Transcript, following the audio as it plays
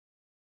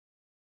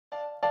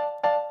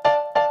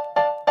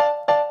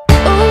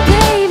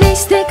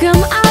Stick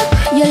 'em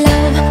up, your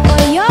love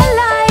or your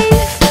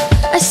life.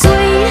 A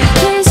sweet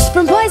kiss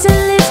from poison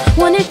lips,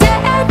 wanna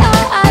dead or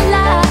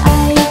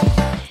alive.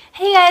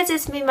 Hey guys,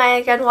 it's me Maya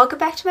again. Welcome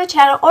back to my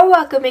channel, or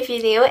welcome if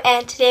you're new.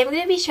 And today I'm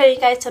going to be showing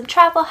you guys some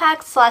travel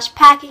hacks slash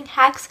packing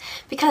hacks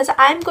because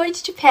I'm going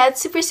to Japan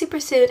super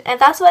soon, and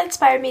that's what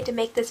inspired me to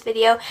make this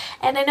video.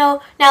 And I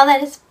know now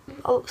that it's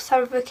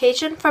summer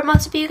vacation for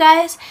most of you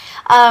guys,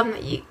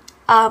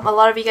 a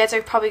lot of you guys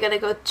are probably going to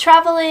go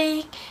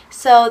traveling,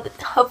 so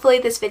hopefully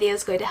this video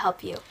is going to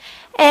help you.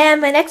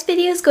 And my next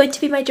video is going to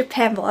be my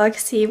Japan vlog.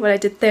 See what I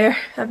did there?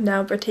 I'm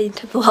now pretending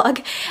to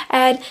vlog.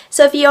 And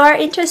so if you are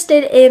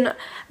interested in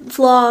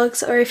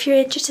vlogs, or if you're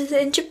interested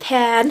in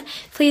Japan,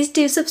 please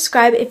do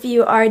subscribe if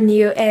you are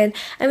new. And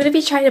I'm going to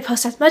be trying to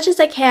post as much as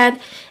I can,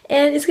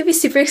 and it's going to be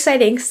super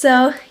exciting.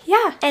 So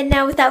yeah. And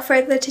now without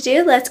further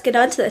ado, let's get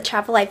on to the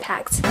travel life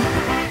hacks.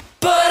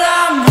 But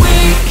I'm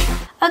weak.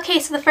 Okay,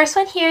 so the first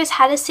one here is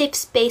how to save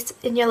space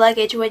in your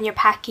luggage when you're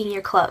packing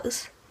your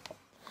clothes.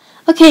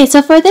 Okay,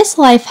 so for this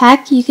life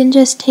hack, you can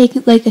just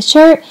take like a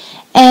shirt,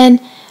 and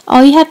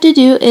all you have to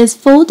do is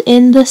fold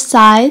in the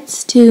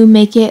sides to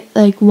make it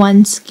like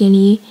one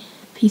skinny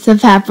piece of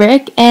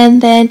fabric,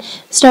 and then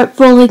start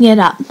rolling it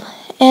up.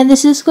 And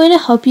this is going to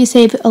help you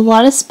save a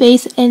lot of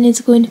space, and it's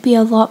going to be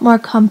a lot more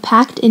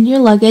compact in your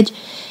luggage,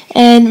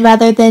 and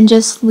rather than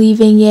just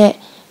leaving it,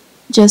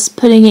 just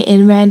putting it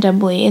in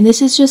randomly. And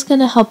this is just going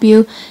to help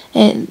you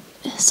in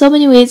so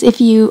many ways if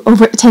you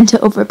tend to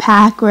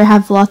overpack or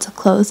have lots of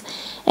clothes.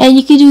 And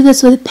you can do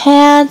this with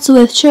pants,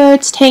 with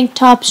shirts, tank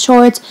tops,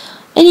 shorts,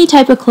 any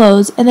type of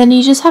clothes. And then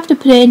you just have to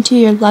put it into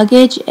your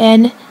luggage,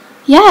 and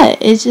yeah,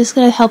 it's just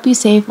going to help you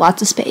save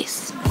lots of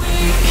space.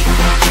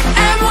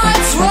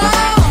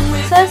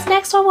 So this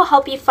next one will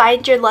help you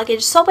find your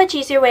luggage so much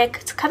easier when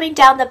it's coming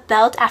down the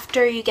belt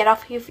after you get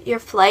off your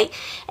flight,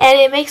 and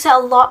it makes it a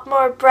lot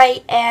more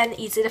bright and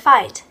easy to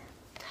find.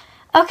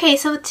 Okay,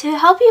 so to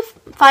help you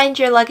find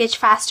your luggage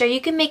faster, you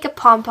can make a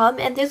pom-pom,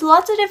 and there's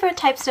lots of different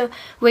types of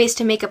ways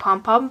to make a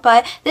pom-pom,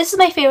 but this is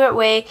my favorite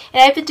way,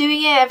 and I've been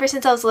doing it ever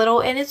since I was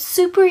little, and it's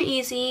super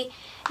easy.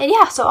 And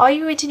yeah, so all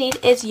you're going to need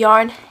is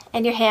yarn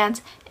and your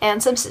hands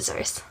and some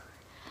scissors.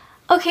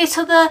 Okay,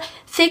 so the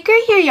thicker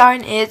your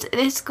yarn is,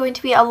 it's going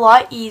to be a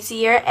lot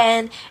easier,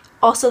 and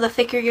also the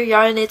thicker your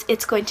yarn is,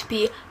 it's going to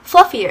be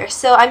fluffier.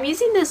 So I'm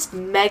using this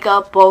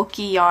mega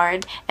bulky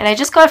yarn, and I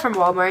just got it from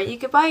Walmart. You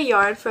can buy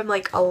yarn from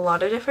like a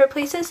lot of different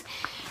places,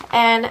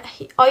 and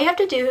all you have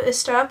to do is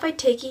start off by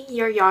taking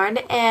your yarn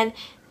and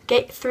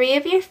get 3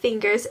 of your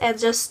fingers and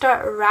just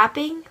start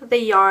wrapping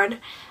the yarn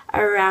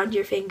around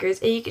your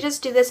fingers. And you can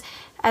just do this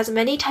as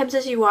many times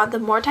as you want. The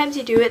more times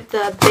you do it,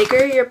 the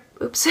bigger your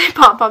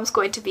pom-pom's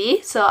going to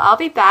be. So I'll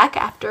be back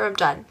after I'm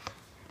done.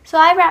 So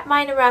I wrap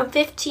mine around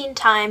 15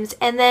 times,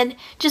 and then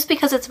just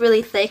because it's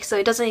really thick, so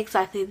it doesn't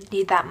exactly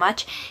need that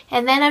much.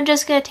 And then I'm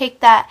just going to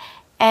take that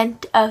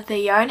end of the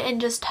yarn and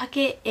just tuck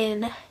it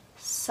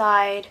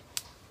inside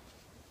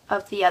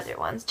of the other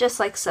ones, just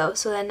like so,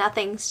 so that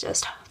nothing's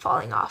just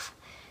falling off.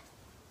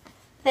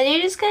 Then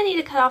you're just going to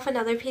need to cut off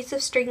another piece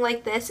of string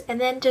like this, and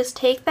then just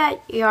take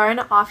that yarn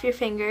off your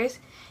fingers,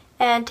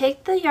 and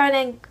take the yarn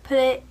and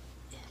put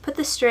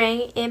the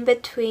string in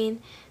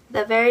between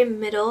the very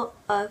middle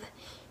of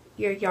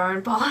your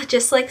yarn ball,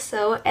 just like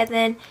so, and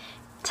then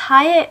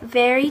tie it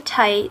very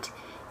tight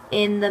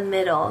in the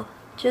middle,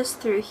 just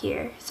through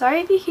here.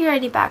 Sorry if you hear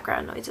any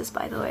background noises,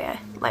 by the way,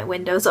 my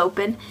window's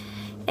open.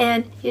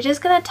 And you're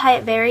just going to tie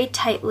it very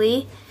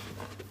tightly.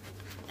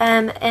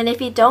 And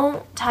if you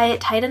don't tie it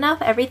tight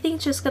enough,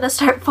 everything's just going to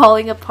start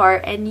falling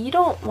apart, and you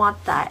don't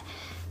want that.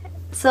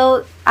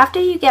 So after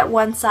you get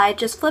one side,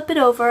 just flip it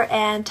over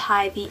and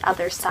tie the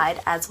other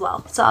side as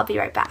well. So I'll be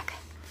right back.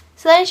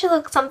 So then it should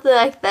look something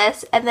like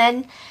this, and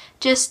then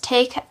just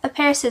take a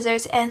pair of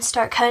scissors and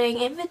start cutting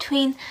in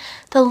between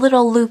the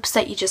little loops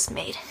that you just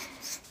made.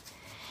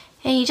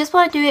 And you just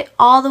want to do it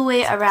all the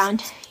way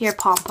around your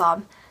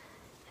pom-pom.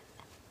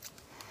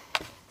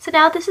 So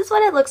now this is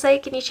what it looks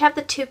like, and you should have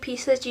the 2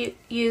 pieces you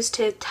use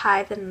to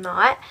tie the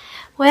knot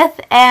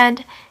with,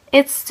 and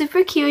it's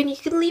super cute, and you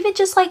can leave it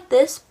just like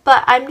this,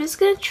 but I'm just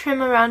going to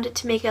trim around it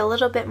to make it a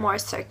little bit more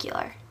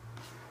circular.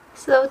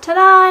 So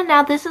ta-da!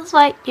 Now this is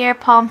what your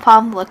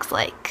pom-pom looks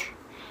like.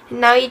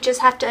 And now you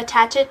just have to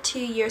attach it to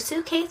your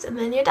suitcase, and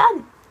then you're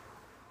done.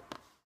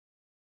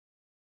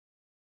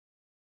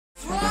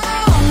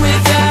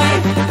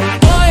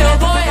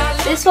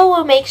 This one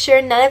will make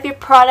sure none of your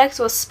products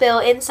will spill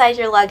inside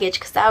your luggage,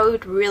 because that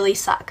would really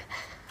suck.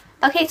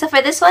 Okay, so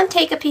for this one,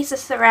 take a piece of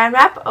saran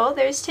wrap, oh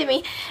there's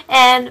Timmy,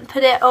 and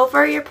put it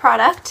over your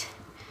product,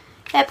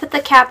 and put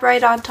the cap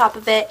right on top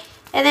of it,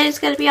 and then it's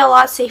going to be a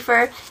lot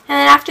safer. And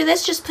then after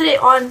this, just put it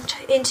on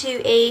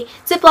into a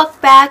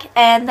Ziploc bag,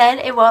 and then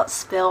it won't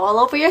spill all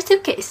over your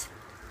suitcase.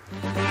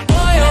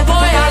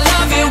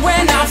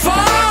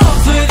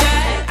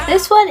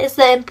 This one is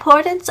the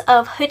importance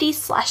of hoodies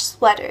slash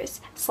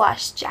sweaters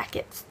slash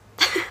jackets.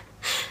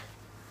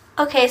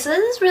 Okay, so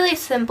this is really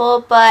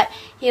simple, but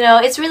you know,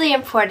 it's really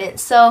important.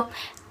 So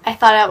I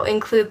thought I would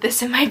include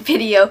this in my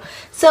video.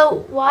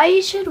 So why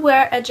you should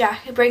wear a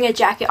jacket, bring a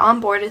jacket on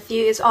board with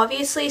you is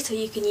obviously so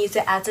you can use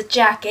it as a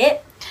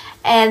jacket,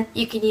 and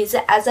you can use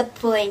it as a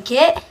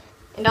blanket,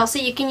 and also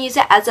you can use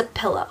it as a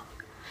pillow.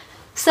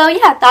 So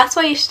yeah, that's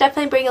why you should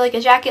definitely bring like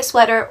a jacket,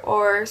 sweater,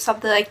 or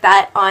something like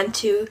that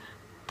onto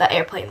the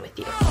airplane with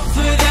you.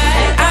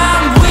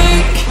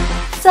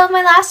 So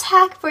my last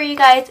hack for you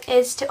guys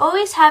is to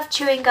always have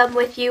chewing gum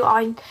with you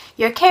on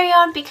your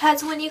carry-on,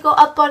 because when you go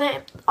up on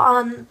it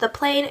on the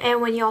plane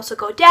and when you also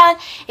go down,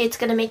 it's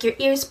going to make your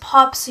ears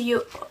pop, so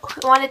you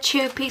want to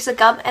chew a piece of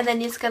gum, and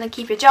then it's going to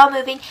keep your jaw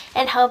moving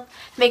and help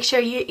make sure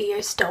your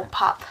ears don't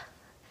pop.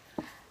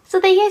 So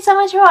thank you guys so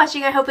much for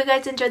watching. I hope you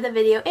guys enjoyed the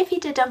video. If you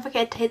did, don't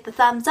forget to hit the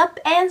thumbs up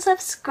and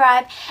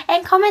subscribe,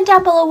 and comment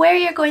down below where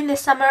you're going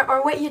this summer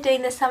or what you're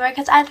doing this summer,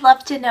 because I'd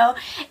love to know.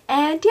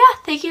 And yeah,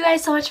 thank you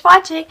guys so much for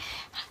watching.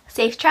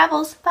 Safe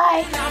travels.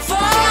 Bye.